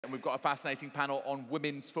And we've got a fascinating panel on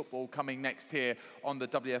women's football coming next here on the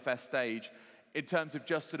WFS stage. In terms of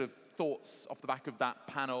just sort of thoughts off the back of that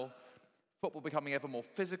panel, football becoming ever more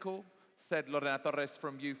physical, said Lorena Torres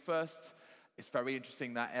from You First. It's very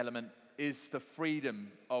interesting, that element is the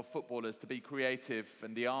freedom of footballers to be creative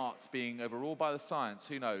and the arts being overruled by the science.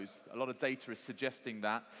 Who knows? A lot of data is suggesting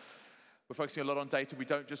that. We're focusing a lot on data. We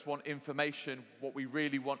don't just want information. What we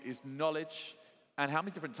really want is knowledge. And how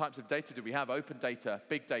many different types of data do we have? Open data,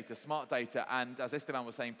 big data, smart data, and as Esteban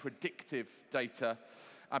was saying, predictive data.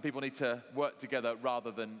 And people need to work together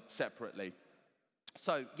rather than separately.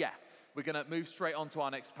 So yeah, we're going to move straight on to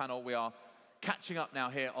our next panel. We are catching up now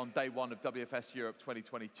here on day one of WFS Europe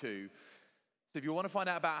 2022. So if you want to find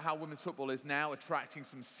out about how women's football is now attracting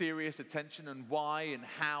some serious attention and why and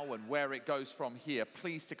how and where it goes from here,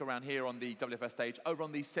 please stick around here on the WFS stage. Over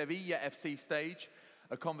on the Sevilla FC stage,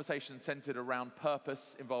 a conversation centered around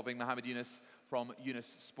purpose involving Mohamed Yunus from Yunus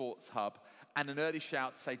Sports Hub. And an early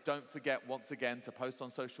shout to say, don't forget once again to post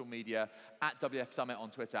on social media at WF Summit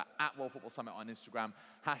on Twitter, at World Football Summit on Instagram.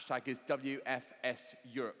 Hashtag is WFS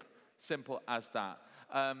Europe. Simple as that.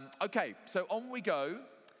 Okay, so on we go.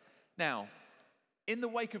 Now, in the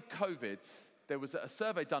wake of COVID, there was a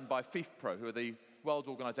survey done by FIFPro, who are the world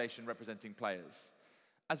organization representing players.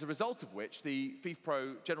 As a result of which, the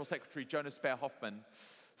FIFPro General Secretary Jonas Beer-Hoffmann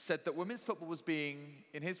said that women's football was being,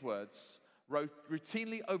 in his words,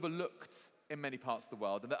 routinely overlooked in many parts of the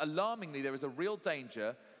world, and that alarmingly there is a real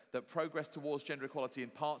danger that progress towards gender equality in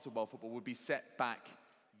parts of world football would be set back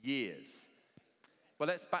years. Well,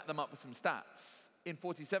 let's back them up with some stats. In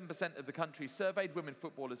 47% of the countries surveyed, women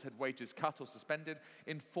footballers had wages cut or suspended.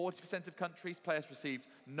 In 40% of countries, players received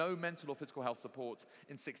no mental or physical health support.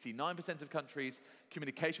 In 69% of countries,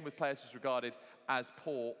 communication with players was regarded as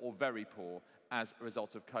poor or very poor as a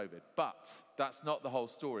result of COVID. But that's not the whole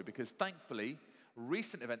story, because thankfully,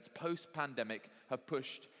 recent events post-pandemic have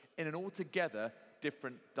pushed in an altogether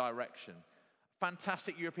different direction.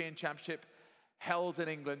 Fantastic European Championship held in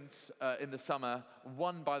England in the summer,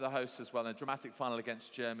 won by the hosts as well in a dramatic final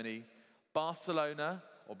against Germany. Barcelona,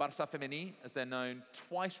 or Barça Femení, as they're known,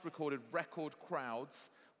 twice recorded record crowds,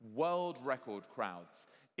 world record crowds,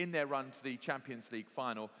 in their run to the Champions League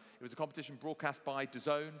final. It was a competition broadcast by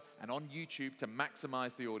Dazn and on YouTube to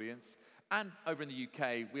maximize the audience. And over in the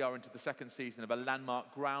UK, we are into the second season of a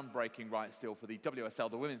landmark, groundbreaking rights deal for the WSL,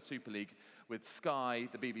 the Women's Super League, with Sky,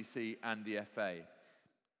 the BBC, and the FA.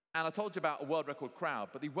 And I told you about a world record crowd,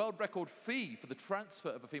 but the world record fee for the transfer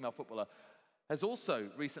of a female footballer has also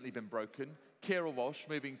recently been broken. Kira Walsh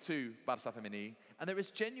moving to Barça Femení, and there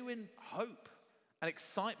is genuine hope and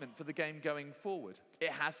excitement for the game going forward.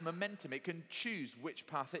 It has momentum. It can choose which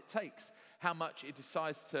path it takes, how much it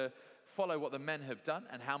decides to follow what the men have done,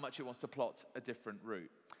 and how much it wants to plot a different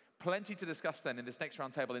route. Plenty to discuss then in this next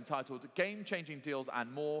roundtable entitled Game-Changing Deals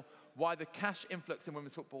and More, Why the Cash Influx in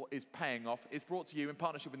Women's Football is Paying Off, is brought to you in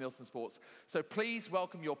partnership with Nielsen Sports. So please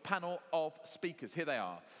welcome your panel of speakers. Here they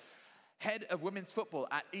are. Head of Women's Football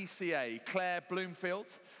at ECA, Claire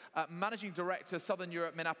Bloomfield. Managing Director, Southern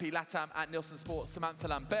Europe, MENAPI LATAM at Nielsen Sports, Samantha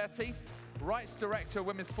Lamberti. Rights Director,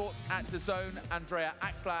 Women's Sports at Dazn, Andrea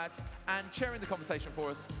Ekblad. And chairing the conversation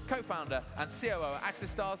for us, co-founder and COO at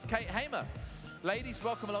Access Stars, Kate Hamer. Ladies,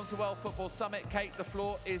 welcome along to World Football Summit. Kate, the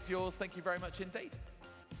floor is yours. Thank you very much indeed.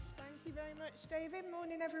 Thank you very much, David.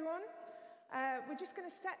 Morning, everyone. We're just going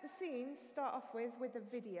to set the scene to start off with a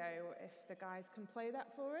video, if the guys can play that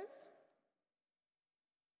for us.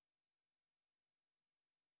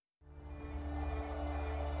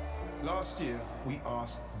 Last year, we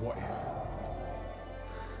asked, what if?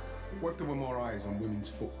 What if there were more eyes on women's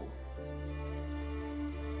football?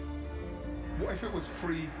 What if it was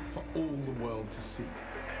free for all the world to see?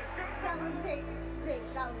 That was it.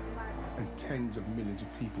 That was mad. And tens of millions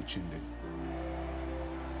of people tuned in.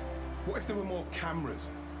 What if there were more cameras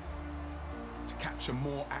to capture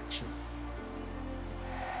more action?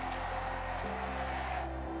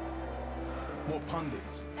 More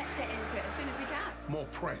pundits. Let's get into it as soon as we can. More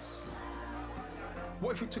press.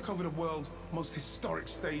 What if we took over the world's most historic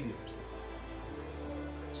stadiums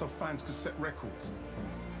so fans could set records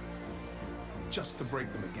just to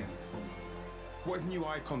break them again? What if new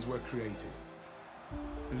icons were created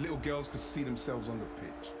and little girls could see themselves on the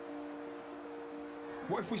pitch?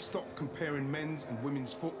 What if we stopped comparing men's and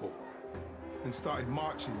women's football and started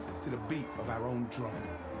marching to the beat of our own drum?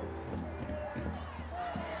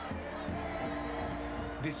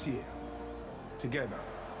 This year, together,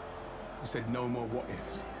 we said no more what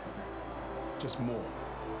ifs, just more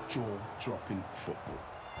jaw-dropping football.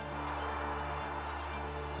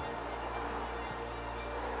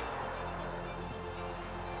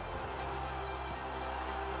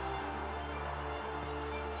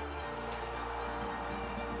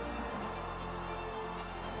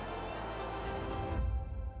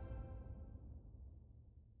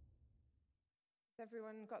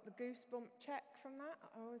 Everyone got the goosebump check from that?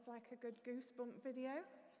 I always like a good goosebump video.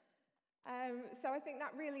 So I think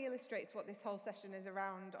that really illustrates what this whole session is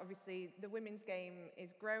around. Obviously, the women's game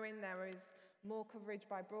is growing. There is more coverage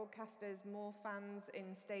by broadcasters, more fans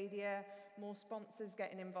in stadia, more sponsors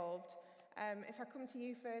getting involved. If I come to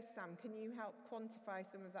you first, Sam, can you help quantify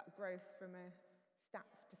some of that growth from a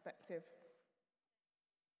stats perspective?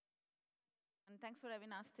 And thanks for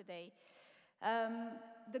having us today.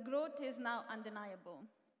 The growth is now undeniable,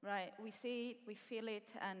 right? We see it, we feel it,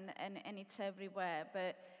 and it's everywhere.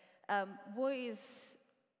 But what is,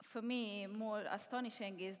 for me, more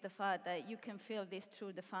astonishing is the fact that you can feel this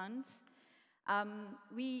through the fans. As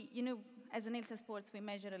a Nielsen Sports, we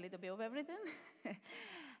measure a little bit of everything.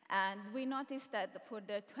 And we noticed that for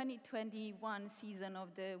the 2021 season of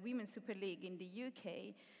the Women's Super League in the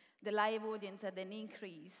UK, the live audience had an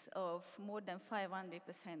increase of more than 500%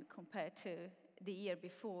 compared to the year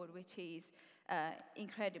before, which is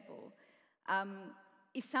incredible.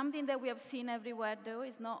 It's something that we have seen everywhere, though.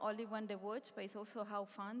 It's not only when they watch, but it's also how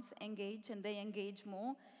fans engage, and they engage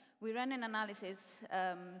more. We ran an analysis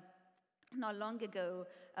not long ago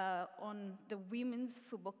on the women's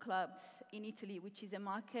football clubs in Italy, which is a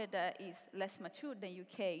market that is less mature than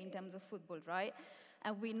UK in terms of football, right?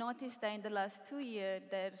 And we noticed that in the last 2 years,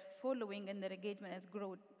 their following and their engagement has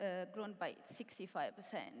grown by 65%,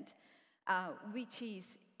 which is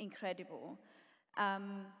incredible.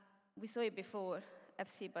 We saw it before.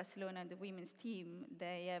 FC Barcelona and the women's team,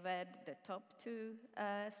 they have had the top 2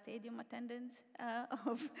 stadium attendance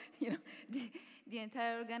of the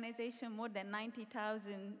entire organization, more than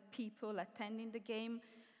 90,000 people attending the game.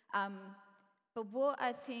 But what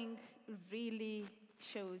I think really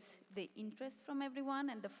shows the interest from everyone,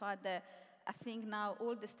 and the fact that I think now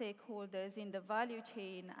all the stakeholders in the value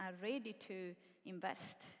chain are ready to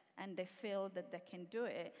invest, and they feel that they can do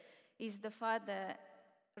it, is the fact that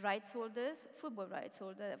rights holders, football rights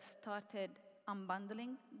holders, have started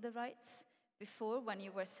unbundling the rights. Before, when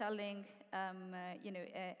you were selling,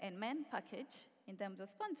 a men package in terms of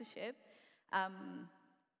sponsorship,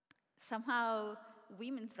 somehow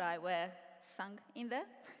women's rights were sunk in there,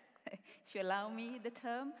 if you allow me the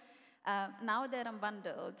term. Now they're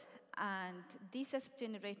unbundled, and this has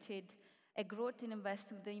generated a growth in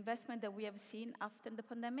investment. The investment that we have seen after the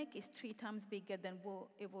pandemic is 3 times bigger than what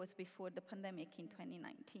it was before the pandemic in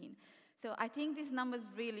 2019. So I think these numbers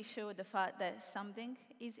really show the fact that something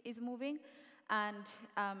is moving. And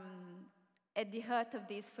at the heart of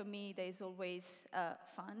this, for me, there is always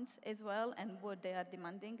fans as well, and what they are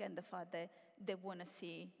demanding, and the fact that they want to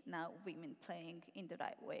see now women playing in the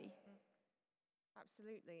right way.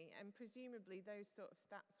 Absolutely. And presumably those sort of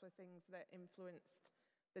stats were things that influenced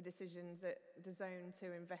the decisions at Dazn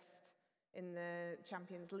to invest in the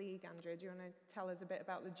Champions League. Andrea, do you want to tell us a bit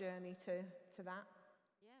about the journey to that?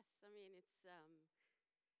 Yes, I mean,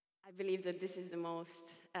 I believe that this is the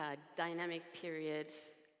most dynamic period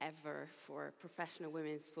ever for professional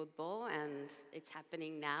women's football, and it's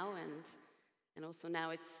happening now, and also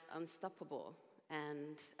now it's unstoppable.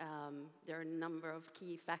 And there are a number of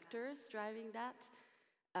key factors driving that.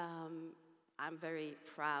 I'm very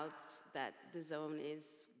proud that Dazn is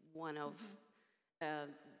one of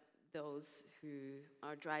those who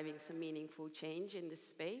are driving some meaningful change in this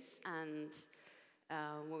space. And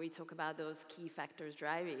when we talk about those key factors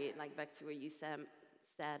driving it, like back to what you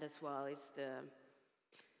said as well, is the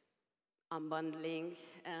unbundling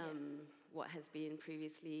what has been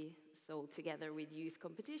previously sold together with youth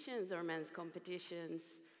competitions or men's competitions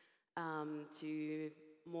to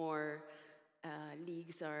more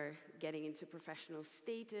leagues are getting into professional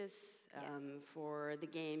status, for the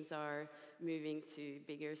games are moving to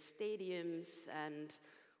bigger stadiums, and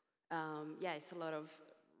it's a lot of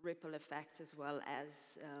ripple effects as well as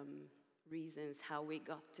reasons how we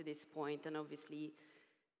got to this point. And obviously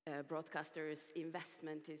broadcasters'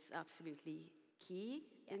 investment is absolutely key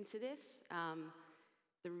into this.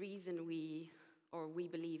 The reason we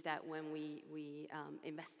believe that when we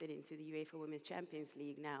invested into the UEFA Women's Champions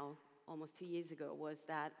League now almost 2 years ago was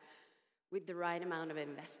that with the right amount of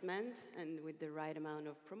investment and with the right amount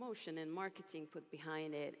of promotion and marketing put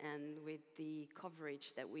behind it, and with the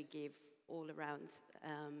coverage that we give all around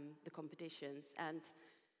the competitions, and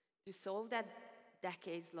to solve that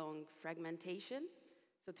decades-long fragmentation,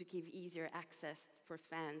 so to give easier access for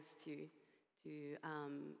fans to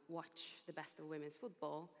watch the best of women's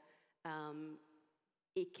football,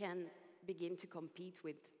 it can begin to compete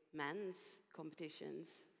with men's competitions,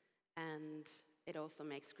 and it also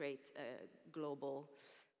makes great global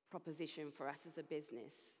proposition for us as a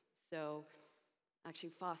business. So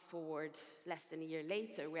Actually, fast forward less than a year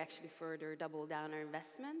later, we actually further doubled down our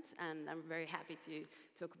investment, and I'm very happy to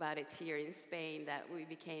talk about it here in Spain, that we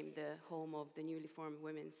became the home of the newly formed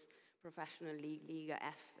women's professional league, Liga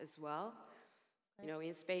F, as well. You know,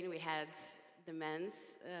 in Spain we had the men's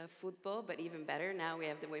football, but even better, now we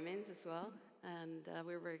have the women's as well, and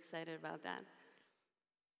we're very excited about that.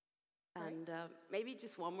 And maybe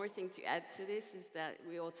just one more thing to add to this is that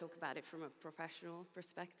we all talk about it from a professional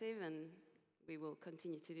perspective, and we will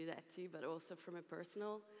continue to do that too, but also from a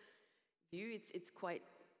personal view, it's quite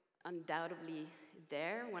undoubtedly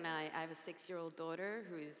there. When I have a 6-year-old daughter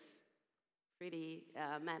who is pretty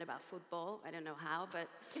mad about football. I don't know how, but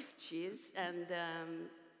she is. And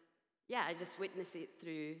yeah, I just witness it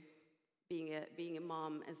through being a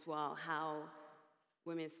mom as well, how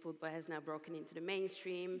women's football has now broken into the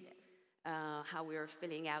mainstream, how we are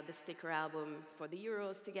filling out the sticker album for the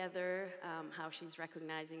Euros together, how she's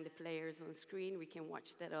recognizing the players on screen. We can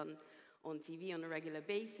watch that on TV on a regular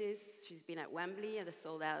basis. She's been at Wembley at a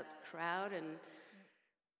sold-out crowd, and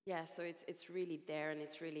yeah, so it's really there, and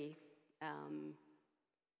it's really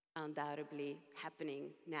undoubtedly happening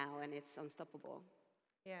now, and it's unstoppable.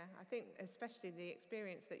 Yeah, I think especially the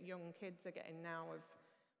experience that young kids are getting now of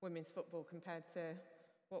women's football compared to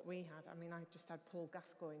what we had. I mean, I just had Paul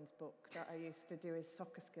Gascoigne's book that I used to do his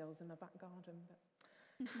soccer skills in my back garden. But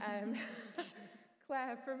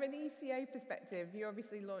Claire, from an ECA perspective, you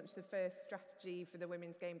obviously launched the first strategy for the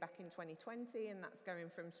women's game back in 2020, and that's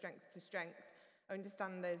going from strength to strength. I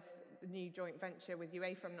understand there's the new joint venture with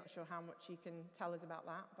UEFA. I'm not sure how much you can tell us about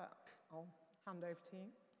that, but I'll hand over to you.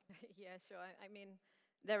 Yeah, sure. I mean,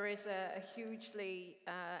 there is a hugely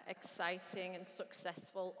exciting and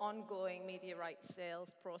successful ongoing media rights sales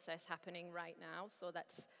process happening right now. So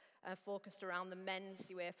that's focused around the men's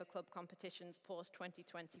UEFA club competitions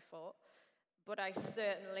post-2024. But I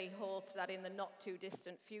certainly hope that in the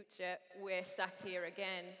not-too-distant future, we're sat here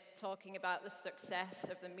again talking about the success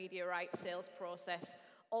of the media rights sales process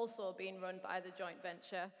also being run by the joint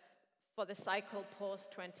venture for the cycle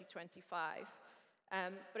post-2025.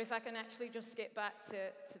 But if I can actually just skip back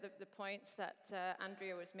to the points that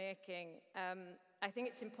Andrea was making, I think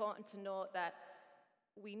it's important to note that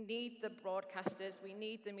we need the broadcasters, we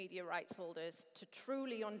need the media rights holders to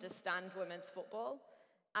truly understand women's football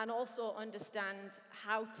and also understand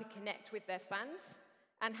how to connect with their fans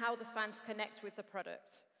and how the fans connect with the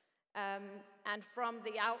product. And from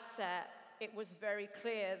the outset, it was very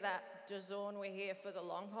clear that Dazn were here for the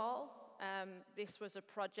long haul. This was a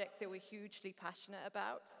project they were hugely passionate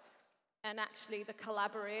about. And actually, the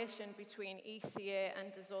collaboration between ECA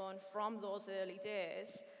and Dazn from those early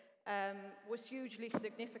days was hugely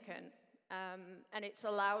significant. And it's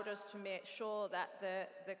allowed us to make sure that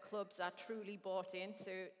the clubs are truly bought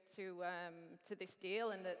into to this deal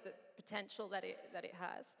and the potential that it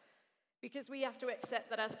has. Because we have to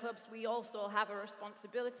accept that as clubs, we also have a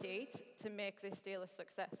responsibility to make this deal a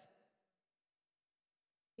success.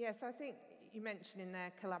 Yeah, so I think you mentioned in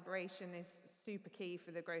there collaboration is super key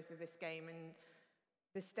for the growth of this game, and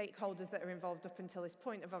the stakeholders that are involved up until this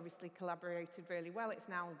point have obviously collaborated really well. It's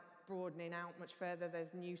now broadening out much further.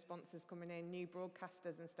 There's new sponsors coming in, new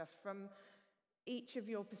broadcasters and stuff. From each of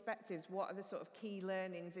your perspectives, what are the sort of key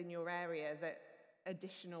learnings in your area that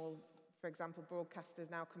additional, for example, broadcasters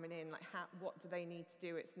now coming in, like what do they need to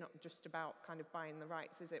do? It's not just about kind of buying the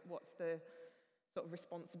rights, is it? What's the sort of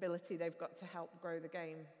responsibility they've got to help grow the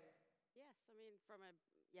game?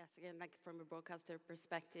 Yes, I mean, again, like from a broadcaster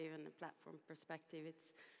perspective and a platform perspective,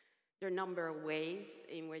 there are a number of ways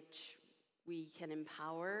in which we can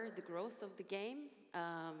empower the growth of the game.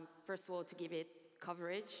 First of all, to give it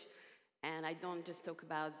coverage. And I don't just talk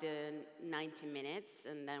about the 90 minutes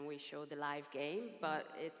and then we show the live game, but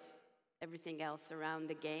it's everything else around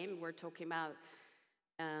the game. We're talking about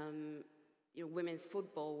women's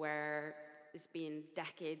football, where it's been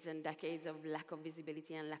decades and decades of lack of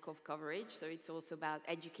visibility and lack of coverage. So it's also about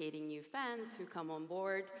educating new fans who come on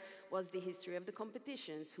board. What's the history of the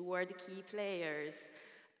competitions? Who are the key players?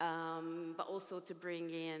 But also to bring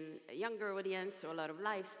in a younger audience, so a lot of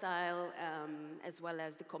lifestyle, as well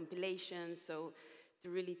as the compilations. So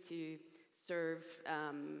to serve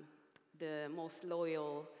the most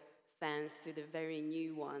loyal fans to the very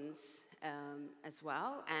new ones as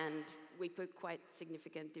well. And we put quite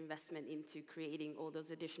significant investment into creating all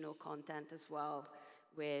those additional content as well,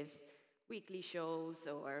 with weekly shows,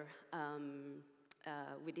 or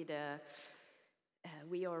we did a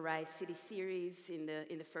We Are Right City series in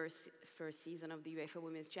the first season of the UEFA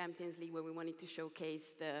Women's Champions League, where we wanted to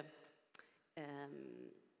showcase the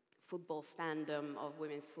football fandom of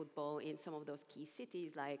women's football in some of those key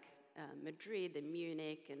cities like Madrid and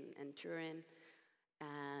Munich and Turin.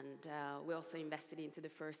 And we also invested into the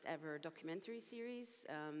first ever documentary series,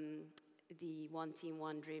 the One Team,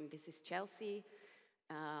 One Dream, This is Chelsea,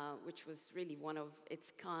 which was really one of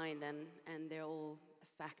its kind, and they're all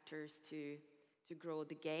factors to grow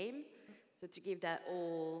the game. So to give that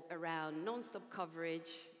all around non-stop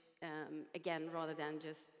coverage, again, rather than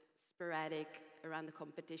just sporadic around the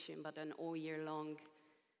competition, but an all year long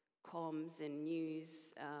comms and news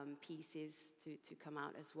pieces to come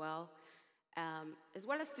out as well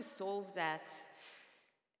as to solve that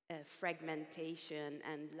fragmentation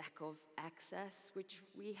and lack of access, which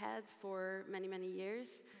we had for many, many years,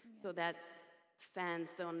 so that fans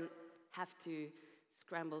don't have to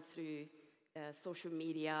scramble through social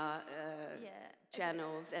media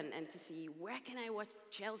channels and to see where can I watch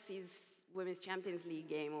Chelsea's Women's Champions League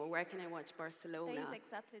game, or where can I watch Barcelona? That is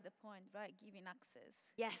exactly the point, right? Giving access.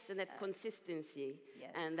 Yes, and that consistency.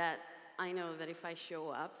 Yes. And that I know that if I show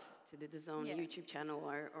up to the Dazn YouTube channel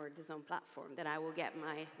or Dazn platform, that I will get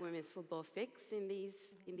my women's football fix in these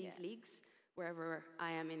leagues, wherever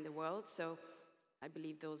I am in the world. So I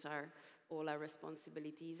believe those are all our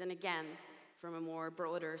responsibilities. And again, from a more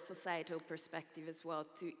broader societal perspective as well,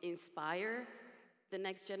 to inspire the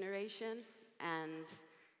next generation, and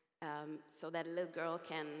so that a little girl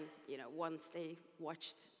can, once they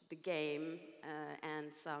watched the game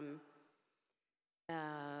and some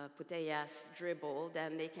putellas dribble,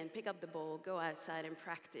 then they can pick up the ball, go outside and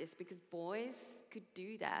practice, because boys could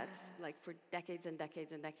do that like for decades and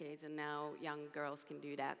decades and decades, and now young girls can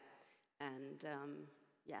do that. And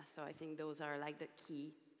so I think those are like the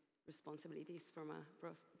key responsibilities from a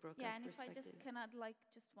broadcast and if perspective. I just can add like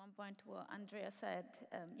just one point to what Andrea said,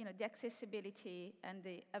 the accessibility and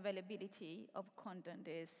the availability of content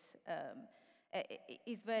is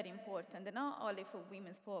very important, and not only for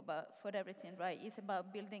women's sport, but for everything, right? It's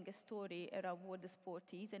about building a story around what the sport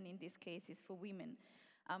is, and in this case, it's for women.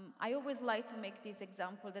 I always like to make this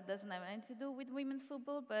example that doesn't have anything to do with women's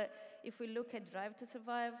football, but if we look at Drive to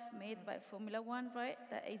Survive, made by Formula One, right,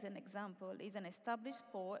 that is an example. It's an established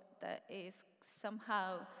sport that is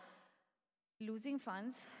somehow losing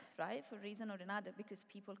fans, right, for a reason or another, because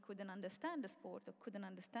people couldn't understand the sport or couldn't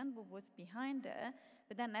understand what was behind it.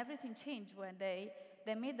 But then everything changed when they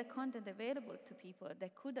made the content available to people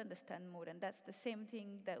that could understand more. And that's the same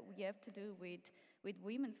thing that we have to do with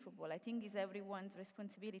women's football. I think it's everyone's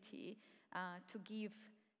responsibility to give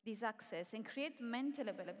this access and create mental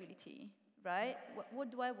availability, right? What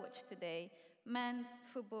do I watch today? Men's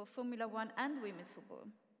football, Formula One, and women's football,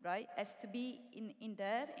 right? Has to be in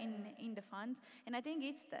there, in the funds. And I think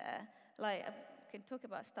it's there. Like, I can talk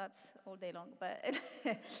about stats all day long, but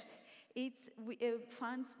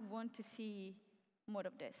fans want to see more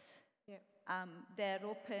of this. Yeah. They're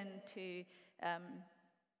open to,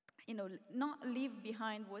 not leave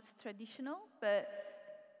behind what's traditional, but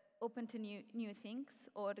open to new things,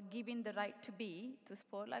 or giving the right to be to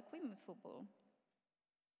sport like women's football.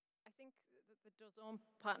 I think the Dazn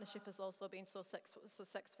partnership has also been so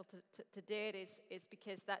successful to date is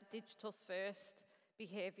because that digital first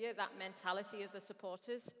behavior, that mentality of the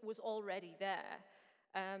supporters was already there.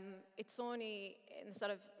 It's only in the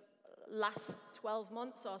sort of last 12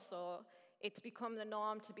 months or so, it's become the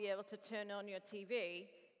norm to be able to turn on your TV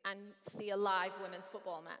and see a live women's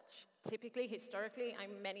football match. Typically, historically,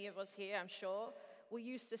 many of us here, I'm sure, we're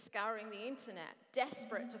used to scouring the internet,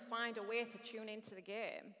 desperate to find a way to tune into the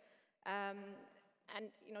game. And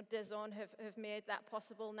Dazn have made that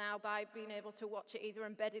possible now by being able to watch it either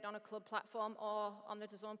embedded on a club platform or on the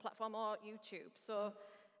Dazn platform or YouTube. So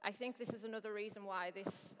I think this is another reason why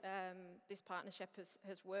this partnership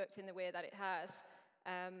has worked in the way that it has.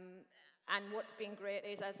 And what's been great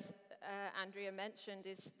is, as Andrea mentioned,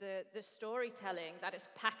 is the storytelling that has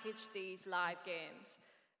packaged these live games.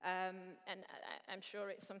 And I'm sure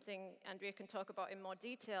it's something Andrea can talk about in more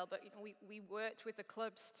detail, but we worked with the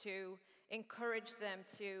clubs to encourage them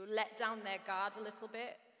to let down their guard a little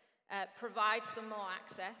bit, provide some more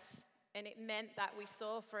access, and it meant that we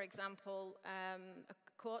saw, for example, a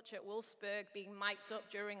coach at Wolfsburg being mic'd up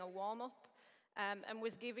during a warm-up and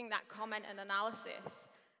was giving that comment and analysis.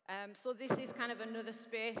 So this is kind of another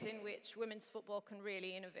space in which women's football can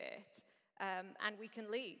really innovate, and we can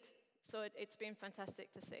lead. So it's been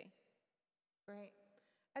fantastic to see. Great.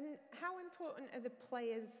 And how important are the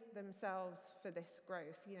players themselves for this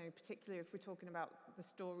growth? Particularly if we're talking about the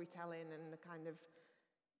storytelling and the kind of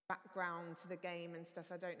background to the game and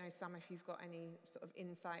stuff. I don't know, Sam, if you've got any sort of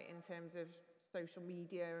insight in terms of social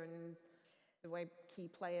media and the way key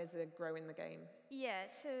players are growing the game. Yeah,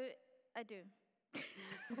 so I do.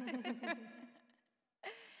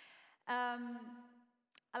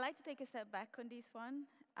 I like to take a step back on this one.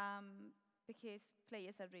 because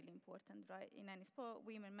players are really important, right? In any sport,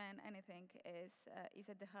 women, men, anything is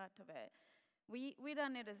at the heart of it. We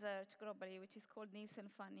ran a research globally, which is called Nielsen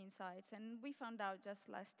Fan Insights, and we found out just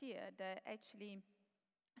last year that actually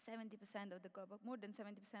 70% of the more than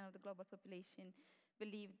 70% of the global population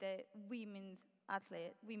believe that women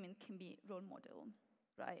can be role model,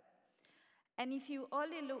 right? And if you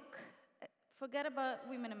only look, forget about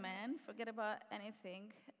women and men, forget about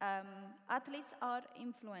anything, athletes are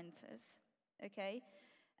influencers, okay?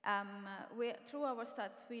 Through our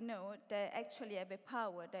stats, we know they actually have a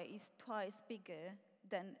power that is twice bigger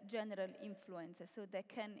than general influencers, so they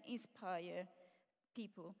can inspire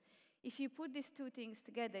people. If you put these two things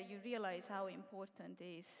together, you realize how important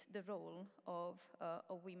is the role of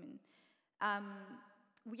women.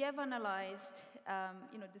 We have analyzed,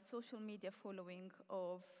 the social media following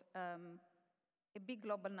of a big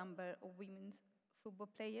global number of women's football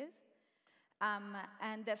players.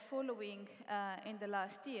 And their following in the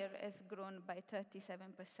last year has grown by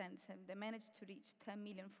 37%. So they managed to reach 10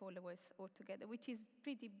 million followers altogether, which is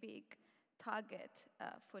pretty big target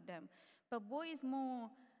for them. But what is more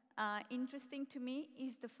interesting to me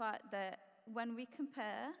is the fact that when we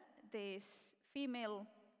compare these female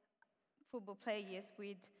football players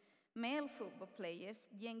with male football players,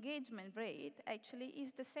 the engagement rate actually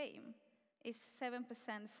is the same. It's 7%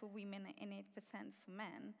 for women and 8% for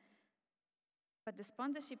men. But the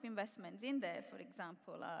sponsorship investments in there, for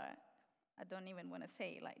example, are, I don't even want to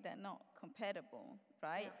say, like, they're not comparable,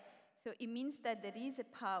 right? Yeah. So it means that there is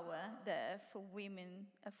a power there for women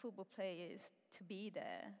football players to be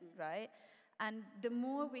there, right? And the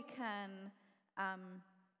more we can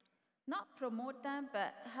not promote them,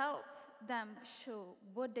 but help them show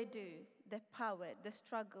what they do, their power, the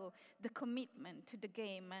struggle, the commitment to the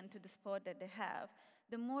game and to the sport that they have,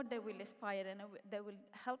 the more they will inspire and they will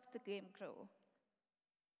help the game grow.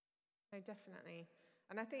 No, definitely.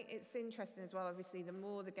 And I think it's interesting as well, obviously, the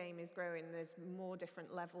more the game is growing, there's more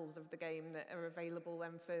different levels of the game that are available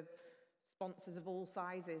then for sponsors of all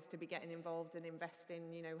sizes to be getting involved and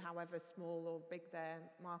investing, however small or big their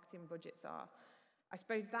marketing budgets are. I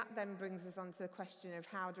suppose that then brings us on to the question of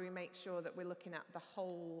how do we make sure that we're looking at the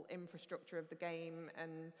whole infrastructure of the game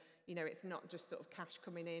and, it's not just sort of cash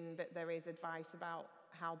coming in, but there is advice about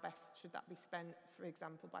how best should that be spent, for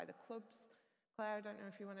example, by the clubs. Claire, I don't know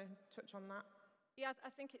if you want to touch on that. Yeah, I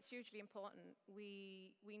think it's hugely important.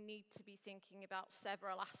 We need to be thinking about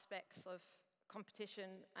several aspects of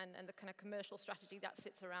competition and the kind of commercial strategy that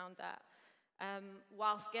sits around that.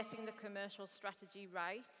 Whilst getting the commercial strategy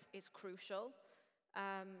right is crucial,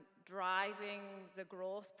 driving the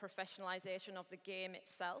growth, professionalization of the game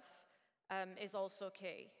itself is also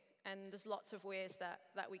key. And there's lots of ways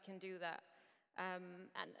that we can do that.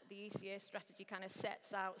 And the ECA strategy kind of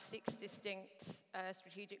sets out 6 distinct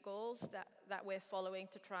strategic goals that we're following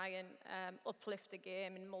to try and uplift the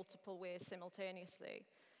game in multiple ways simultaneously.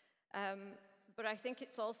 But I think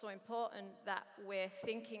it's also important that we're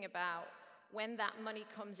thinking about when that money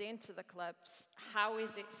comes into the clubs, how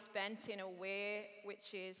is it spent in a way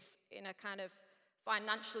which is in a kind of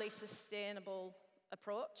financially sustainable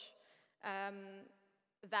approach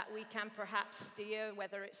that we can perhaps steer,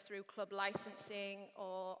 whether it's through club licensing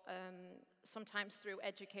or sometimes through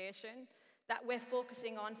education, that we're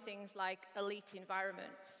focusing on things like elite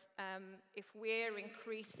environments. If we're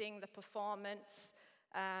increasing the performance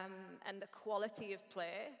and the quality of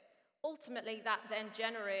play, ultimately that then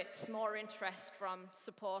generates more interest from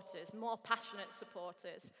supporters, more passionate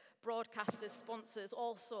supporters. Broadcasters, sponsors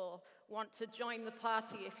also want to join the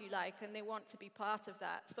party, if you like, and they want to be part of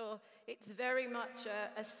that. So it's very much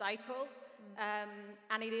a cycle,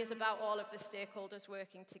 and it is about all of the stakeholders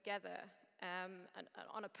working together. And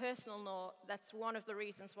on a personal note, that's one of the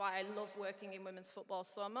reasons why I love working in women's football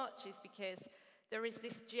so much, is because there is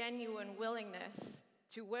this genuine willingness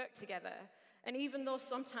to work together. And even though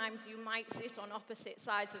sometimes you might sit on opposite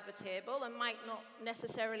sides of the table and might not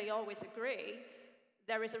necessarily always agree,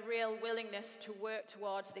 there is a real willingness to work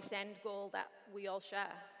towards this end goal that we all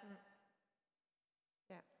share.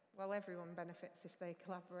 Yeah, well, everyone benefits if they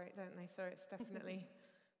collaborate, don't they? So it's definitely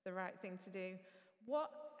the right thing to do.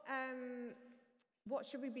 What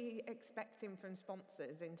should we be expecting from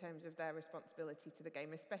sponsors in terms of their responsibility to the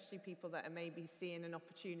game, especially people that are maybe seeing an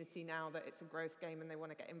opportunity now that it's a growth game and they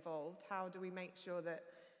want to get involved? How do we make sure that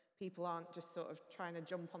people aren't just sort of trying to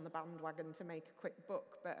jump on the bandwagon to make a quick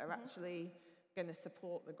buck, but are actually going to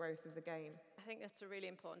support the growth of the game? I think that's a really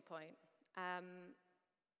important point.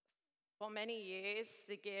 For many years,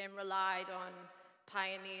 the game relied on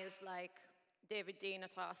pioneers like David Dean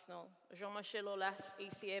at Arsenal, Jean-Michel Aulas,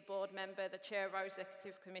 ECA board member, the chair of our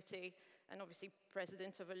executive committee, and obviously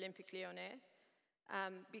president of Olympique Lyonnais,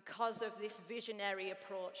 because of this visionary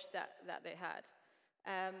approach that they had.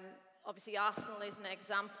 Obviously, Arsenal is an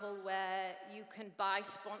example where you can buy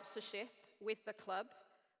sponsorship with the club,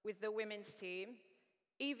 with the women's team,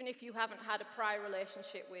 even if you haven't had a prior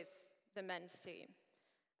relationship with the men's team.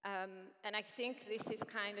 And I think this is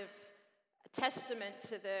kind of a testament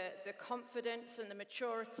to the confidence and the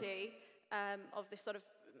maturity of the sort of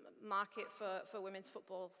market for women's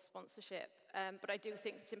football sponsorship. But I do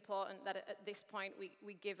think it's important that at this point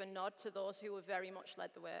we give a nod to those who have very much led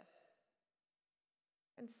the way.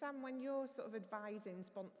 And Sam, when you're sort of advising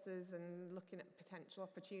sponsors and looking at potential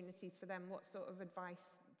opportunities for them, what sort of advice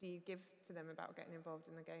do you give to them about getting involved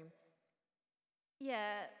in the game?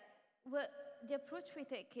 Yeah, well, the approach we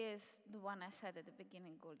take is the one I said at the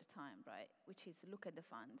beginning all the time, right? Which is look at the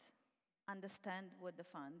funds, understand what the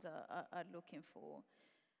funds are looking for.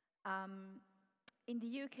 In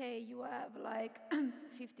the UK, you have like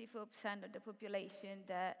 54% of the population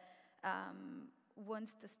that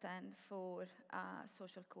wants to stand for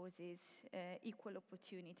social causes, equal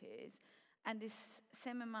opportunities. And this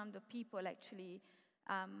same amount of people actually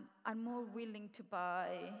are more willing to buy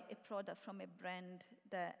a product from a brand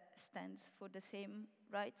that stands for the same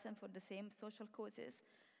rights and for the same social causes.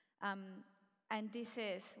 And this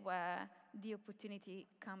is where the opportunity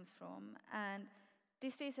comes from. And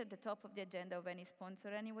this is at the top of the agenda of any sponsor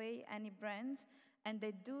anyway, any brands. And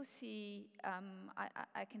they do see,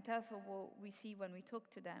 I can tell from what we see when we talk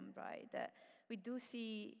to them, right, that we do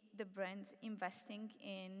see the brands investing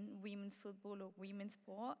in women's football or women's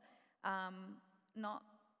sport, not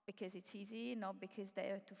because it's easy, not because they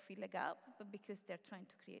have to fill a gap, but because they're trying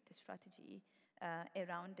to create a strategy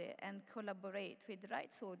around it and collaborate with the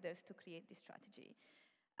rights holders to create this strategy.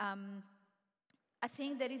 I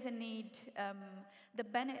think there is a need, the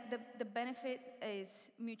benefit is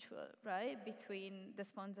mutual, right, between the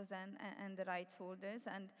sponsors and the rights holders.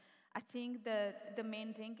 And I think the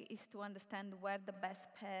main thing is to understand where the best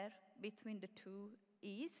pair between the two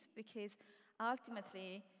is, because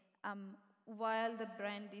ultimately, while the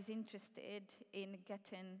brand is interested in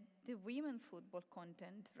getting the women's football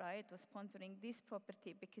content, right, or sponsoring this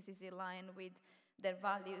property because it's aligned with their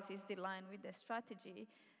values, it's aligned with their strategy,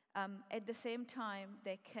 at the same time,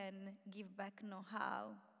 they can give back know-how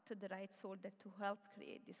to the rights holder to help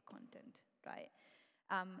create this content, right?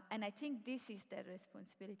 And I think this is their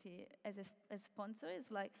responsibility as a sponsor,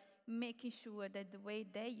 is like making sure that the way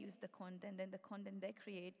they use the content and the content they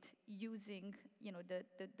create using, you know,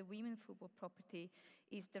 the women's football property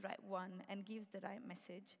is the right one and gives the right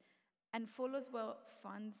message and follows what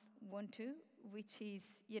funds want to, which is,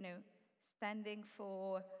 you know, standing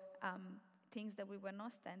for things that we were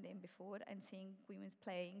not standing before and seeing women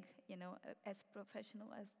playing, you know, as professional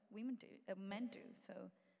as women do, men do. So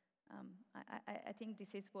I think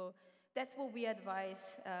that's what we advise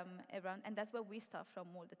around, and that's where we start from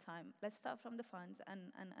all the time. Let's start from the funds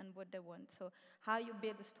and what they want. So how you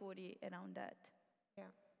build a story around that. Yeah.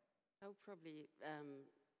 I would probably,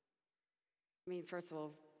 I mean, first of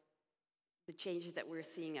all, the changes that we're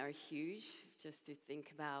seeing are huge. Just to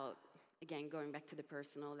think about, again, going back to the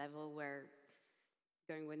personal level, where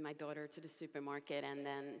going with my daughter to the supermarket and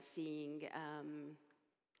then seeing,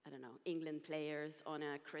 I don't know, England players on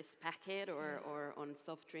a crisp packet or on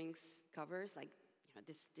soft drinks covers, like, you know,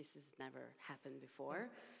 this has never happened before,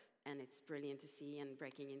 and it's brilliant to see and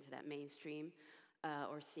breaking into that mainstream,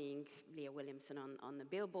 or seeing Leah Williamson on the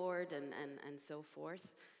billboard and so forth,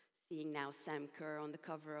 seeing now Sam Kerr on the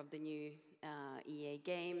cover of the new EA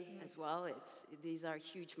game as well. These are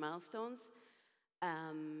huge milestones.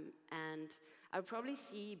 And I would probably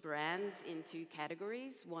see brands in two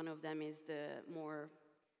categories. One of them is the more,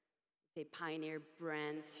 say, pioneer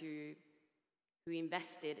brands who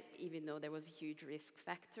invested, even though there was a huge risk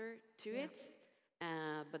factor to it,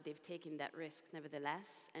 but they've taken that risk nevertheless,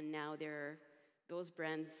 and now those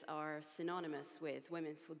brands are synonymous with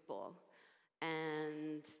women's football.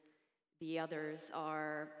 And the others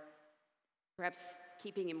are perhaps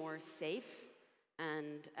keeping it more safe,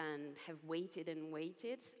 and have waited and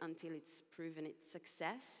waited until it's proven its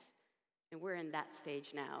success. And we're in that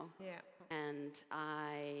stage now. Yeah. And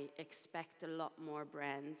I expect a lot more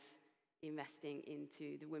brands investing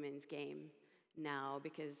into the women's game now,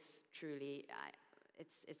 because truly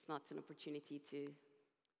it's not an opportunity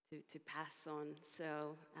to pass on.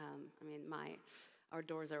 So, I mean, our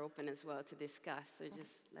doors are open as well to discuss, so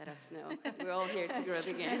just let us know. We're all here to grow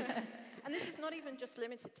the game. And this is not even just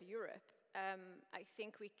limited to Europe. I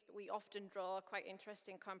think we often draw quite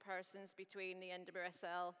interesting comparisons between the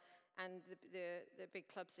NWSL and the big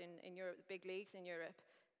clubs in Europe, the big leagues in Europe.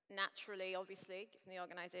 naturally, obviously, given the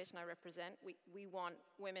organisation I represent, we want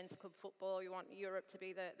women's club football. We want Europe to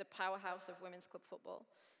be the powerhouse of women's club football.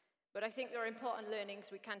 But I think there are important learnings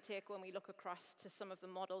we can take when we look across to some of the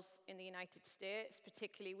models in the United States,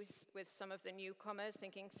 particularly with some of the newcomers,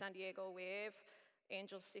 thinking San Diego Wave,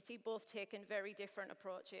 Angel City, both taken very different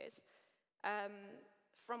approaches.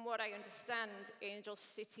 From what I understand, Angel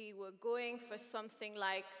City were going for something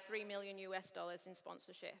like $3 million in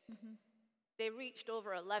sponsorship. Mm-hmm. They reached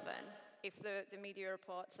over 11, if the media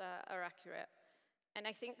reports are accurate. And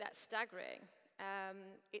I think that's staggering.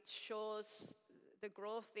 It shows the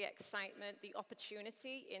growth, the excitement, the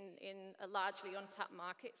opportunity in a largely untapped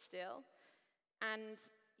market still. And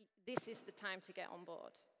this is the time to get on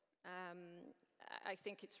board. I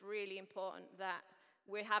think it's really important that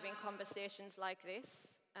we're having conversations like this.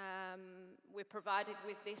 We're provided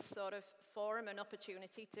with this sort of forum and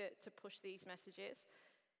opportunity to push these messages.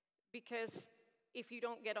 Because if you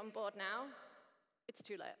don't get on board now, it's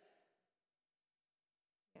too late.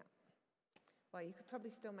 Yeah. Well, you could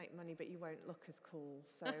probably still make money, but you won't look as cool.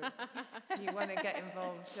 So you want to get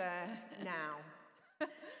involved now.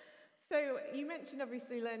 So you mentioned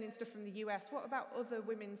obviously learning stuff from the US. What about other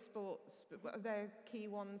women's sports? What are there key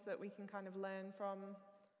ones that we can kind of learn from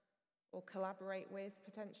or collaborate with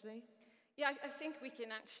potentially? Yeah, I think we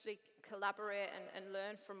can actually collaborate and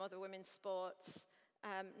learn from other women's sports,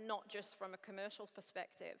 not just from a commercial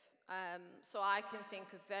perspective. So I can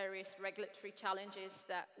think of various regulatory challenges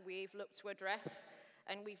that we've looked to address,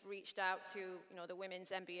 and we've reached out to the Women's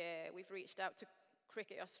NBA, we've reached out to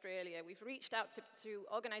Cricket Australia, we've reached out to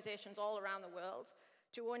organizations all around the world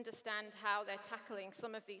to understand how they're tackling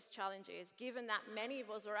some of these challenges, given that many of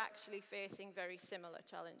us are actually facing very similar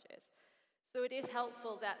challenges. So it is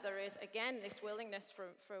helpful that there is, again, this willingness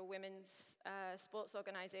for women's sports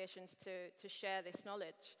organizations to share this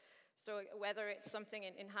knowledge. So whether it's something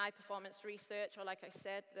in high-performance research or, like I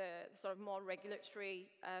said, the sort of more regulatory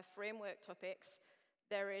framework topics,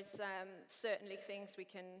 there is certainly things we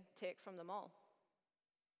can take from them all.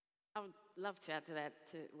 I would love to add to that,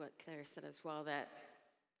 to what Claire said as well, that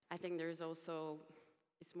I think there's also,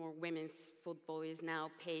 it's more women's football is now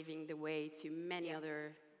paving the way to many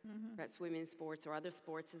other, perhaps women's sports or other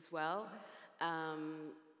sports as well.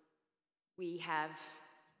 We have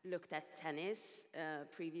looked at tennis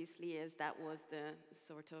previously, as that was the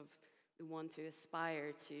sort of the one to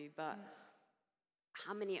aspire to, but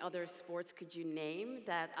how many other sports could you name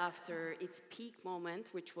that after its peak moment,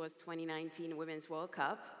 which was 2019 Women's World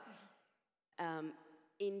Cup,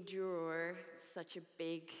 endure such a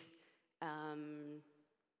big,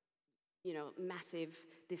 massive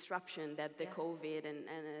disruption that the COVID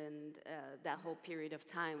and that whole period of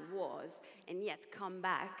time was, and yet come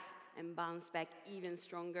back and bounce back even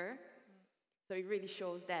stronger. So it really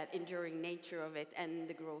shows that enduring nature of it and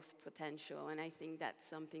the growth potential, and I think that's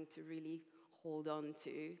something to really hold on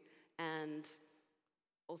to, and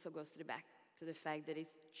also goes to the fact that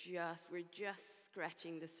we're just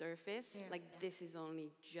scratching the surface. Like, this is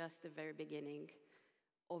only just the very beginning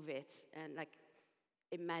of it, and like,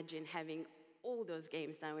 imagine having all those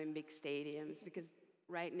games now in big stadiums, because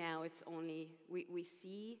right now it's only, we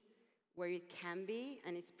see where it can be,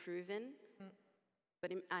 and it's proven,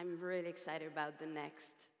 but I'm really excited about the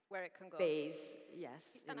next where it can go. Phase, yes,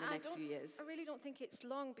 in the next few years. I really don't think it's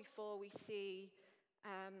long before we see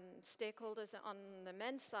stakeholders on the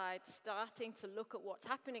men's side starting to look at what's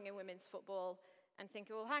happening in women's football and think,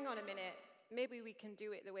 well, hang on a minute, maybe we can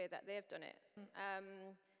do it the way that they've done it.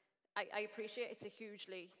 I appreciate it's a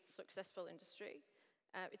hugely successful industry.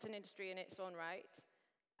 It's an industry in its own right.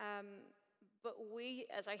 But we,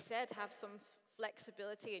 as I said, have some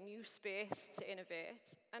flexibility and new space to innovate.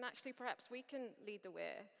 And actually, perhaps we can lead the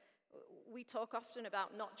way. We talk often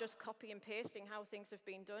about not just copy and pasting how things have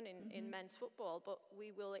been done in men's football, but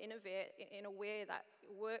we will innovate in a way that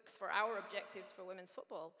works for our objectives for women's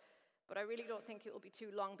football. But I really don't think it will be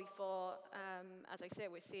too long before, as I say,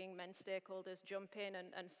 we're seeing men's stakeholders jump in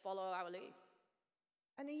and follow our lead.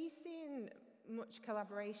 And are you seeing much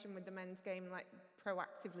collaboration with the men's game, like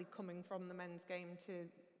proactively coming from the men's game to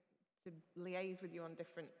liaise with you on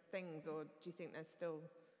different things, or do you think there's still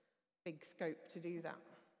big scope to do that?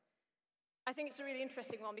 I think it's a really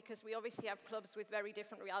interesting one, because we obviously have clubs with very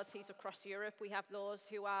different realities across Europe. We have those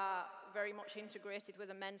who are very much integrated with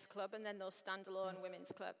a men's club, and then those standalone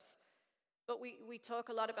women's clubs. But we talk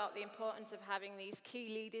a lot about the importance of having these key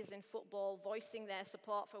leaders in football voicing their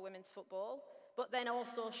support for women's football, but then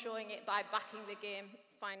also showing it by backing the game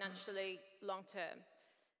financially long term.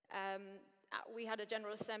 We had a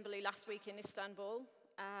General Assembly last week in Istanbul.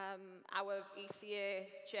 Our ECA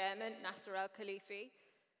chairman, Nasser Al-Khalifi,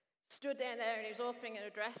 stood there and he was opening an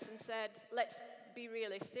address and said, let's be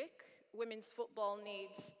realistic, women's football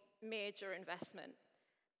needs major investment.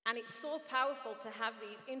 And it's so powerful to have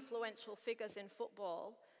these influential figures in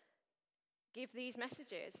football give these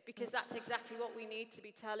messages, because that's exactly what we need to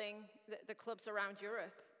be telling the clubs around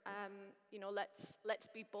Europe. You know, let's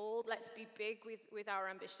be bold, let's be big with our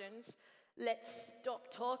ambitions, let's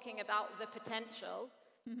stop talking about the potential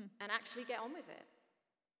and actually get on with it.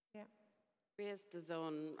 Yeah. We as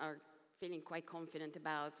Dazn are feeling quite confident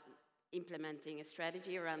about implementing a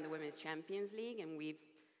strategy around the Women's Champions League, and we've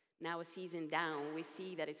now a season down, we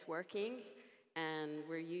see that it's working, and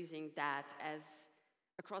we're using that as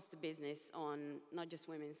across the business on not just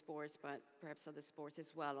women's sports, but perhaps other sports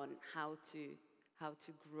as well, on how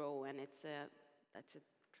to grow, and that's a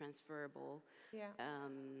transferable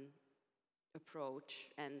approach,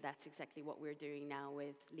 and that's exactly what we're doing now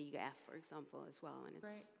with Liga F, for example, as well, and it's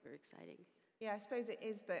very exciting. Yeah, I suppose it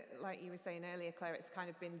is that, like you were saying earlier, Claire, it's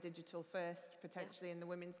kind of been digital first, potentially, in the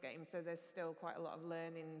women's game, so there's still quite a lot of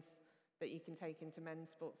learnings that you can take into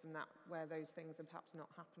men's sport from that, where those things are perhaps not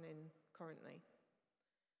happening currently.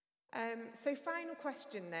 So final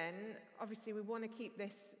question then, obviously we want to keep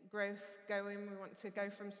this growth going, we want to go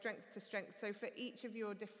from strength to strength, so for each of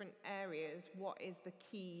your different areas, what is the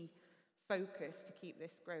key focus to keep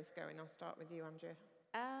this growth going? I'll start with you, Andrea.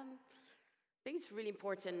 I think it's really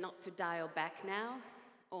important not to dial back now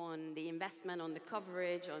on the investment, on the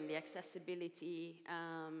coverage, on the accessibility,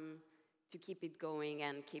 to keep it going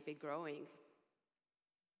and keep it growing.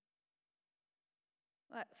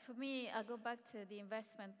 Well, for me, I go back to the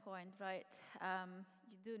investment point, right?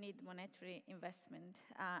 You do need monetary investment,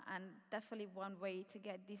 and definitely one way to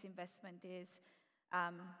get this investment is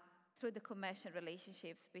through the commercial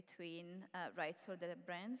relationships between rights holder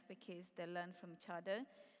brands, because they learn from each other.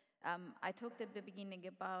 I talked at the beginning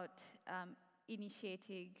about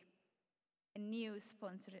initiating a new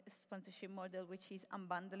sponsorship model, which is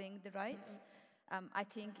unbundling the rights. I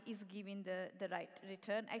think is giving the right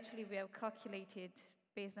return. Actually, we have calculated,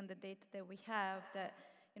 based on the data that we have, that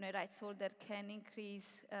a rights holder can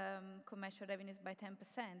increase commercial revenues by 10%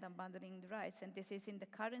 unbundling the rights. And this is in the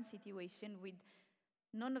current situation with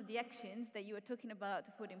none of the actions that you were talking about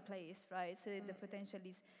to put in place, right? So the potential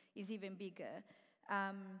is even bigger.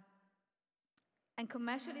 And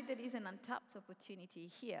commercially, there is an untapped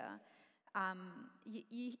opportunity here.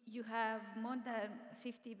 You have more than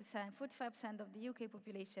 45% of the UK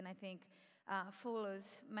population, I think, follows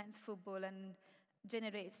men's football and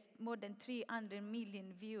generates more than 300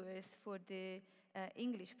 million viewers for the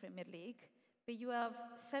English Premier League. But you have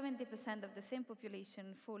 70% of the same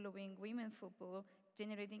population following women's football,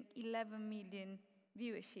 generating 11 million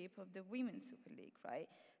viewership of the Women's Super League, right?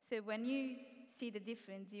 So when you see the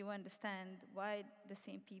difference, you understand why the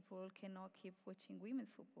same people cannot keep watching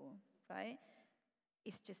women's football, right?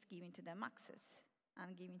 It's just giving to them access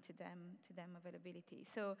and giving to them availability.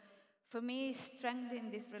 So for me,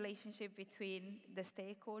 strengthening this relationship between the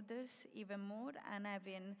stakeholders even more, and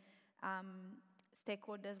having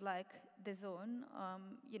stakeholders like Dazn,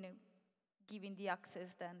 giving the access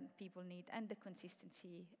that people need and the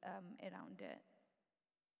consistency around it.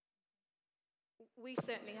 We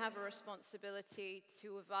certainly have a responsibility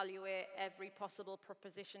to evaluate every possible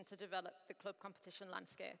proposition to develop the club competition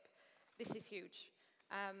landscape. This is huge.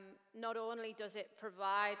 Not only does it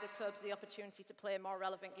provide the clubs the opportunity to play more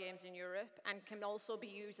relevant games in Europe and can also be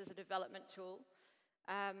used as a development tool,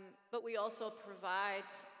 but we also provide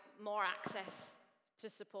more access to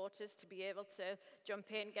supporters to be able to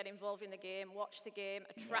jump in, get involved in the game, watch the game,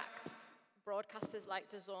 attract broadcasters like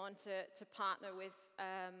Dazn to partner with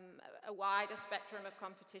a wider spectrum of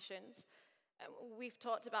competitions. We've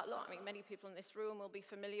talked about, many people in this room will be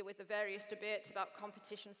familiar with the various debates about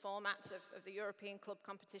competition formats of the European club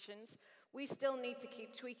competitions. We still need to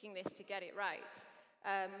keep tweaking this to get it right.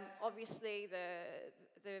 Obviously,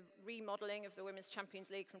 the remodeling of the Women's Champions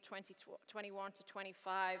League from 2021 to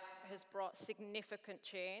 25 has brought significant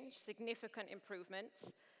change, significant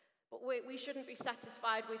improvements. But we shouldn't be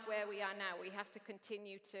satisfied with where we are now. We have to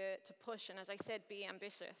continue to push and, as I said, be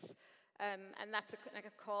ambitious. And that's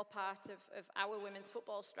a core part of our women's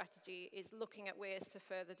football strategy, is looking at ways to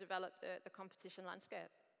further develop the competition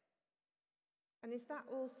landscape. And is that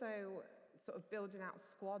also sort of building out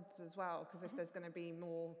squads as well? Because if there's going to be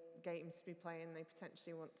more games to be playing, they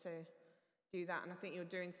potentially want to do that. And I think you're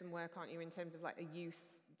doing some work, aren't you, in terms of like a youth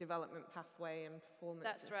development pathway and performance?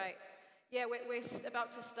 That's right. Yeah, we're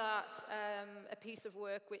about to start a piece of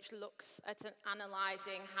work which looks at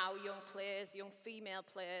analysing how young players, young female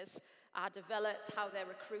players, are developed, how they're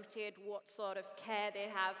recruited, what sort of care they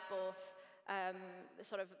have, both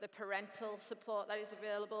the parental support that is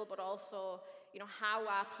available, but also, how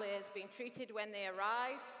are players being treated when they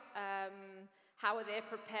arrive? How are they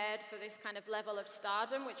prepared for this kind of level of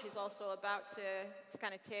stardom, which is also about to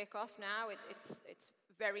kind of take off now? It's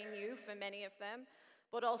very new for many of them.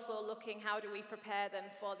 But also looking, how do we prepare them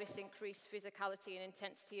for this increased physicality and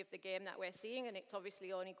intensity of the game that we're seeing? And it's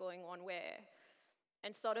obviously only going one way.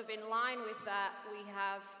 And sort of in line with that, we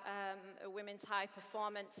have a women's high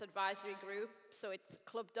performance advisory group. So it's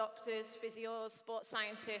club doctors, physios, sports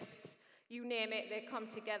scientists, you name it, they come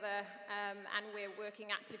together, and we're working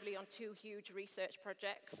actively on 2 huge research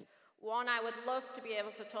projects. One I would love to be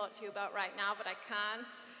able to talk to you about right now, but I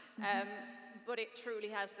can't. But it truly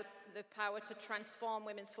has the power to transform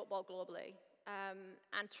women's football globally.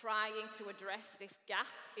 And trying to address this gap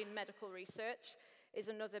in medical research is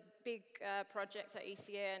another big project at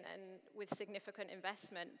ECA and with significant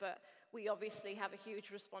investment. But we obviously have a huge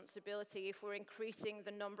responsibility if we're increasing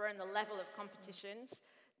the number and the level of competitions,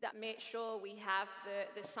 that make sure we have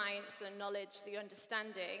the science, the knowledge, the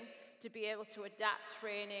understanding to be able to adapt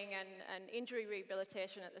training and injury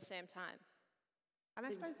rehabilitation at the same time. And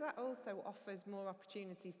I suppose that also offers more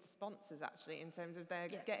opportunities to sponsors, actually, in terms of they're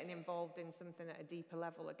getting involved in something at a deeper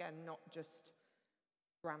level. Again, not just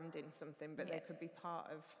branding something, but they could be part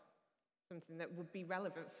of something that would be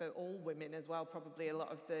relevant for all women as well, probably a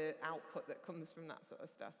lot of the output that comes from that sort of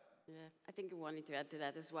stuff. Yeah, I think we wanted to add to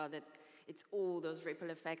that as well, that it's all those ripple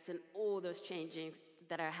effects and all those changes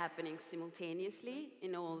that are happening simultaneously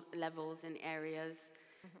in all levels and areas.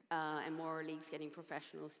 And more leagues getting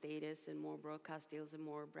professional status and more broadcast deals and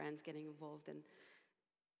more brands getting involved, and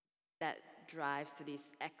that drives to this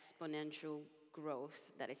exponential growth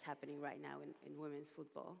that is happening right now in women's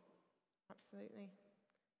football. Absolutely.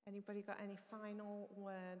 Anybody got any final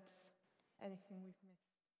words? Anything we've missed?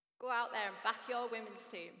 Go out there and back your women's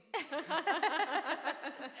team.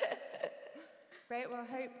 Great, well,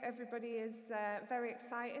 I hope everybody is very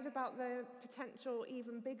excited about the potential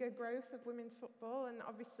even bigger growth of women's football. And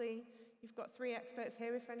obviously, you've got 3 experts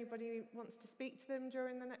here. If anybody wants to speak to them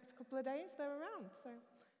during the next couple of days, they're around. So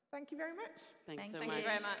thank you very much. Thank you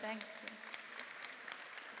very much. Thanks.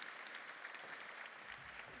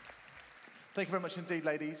 Thank you very much indeed,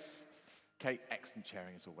 ladies. Kate, excellent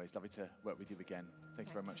chairing as always. Lovely to work with you again. Thank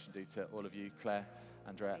you very much indeed to all of you, Claire,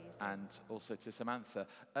 Andrea, and also to Samantha.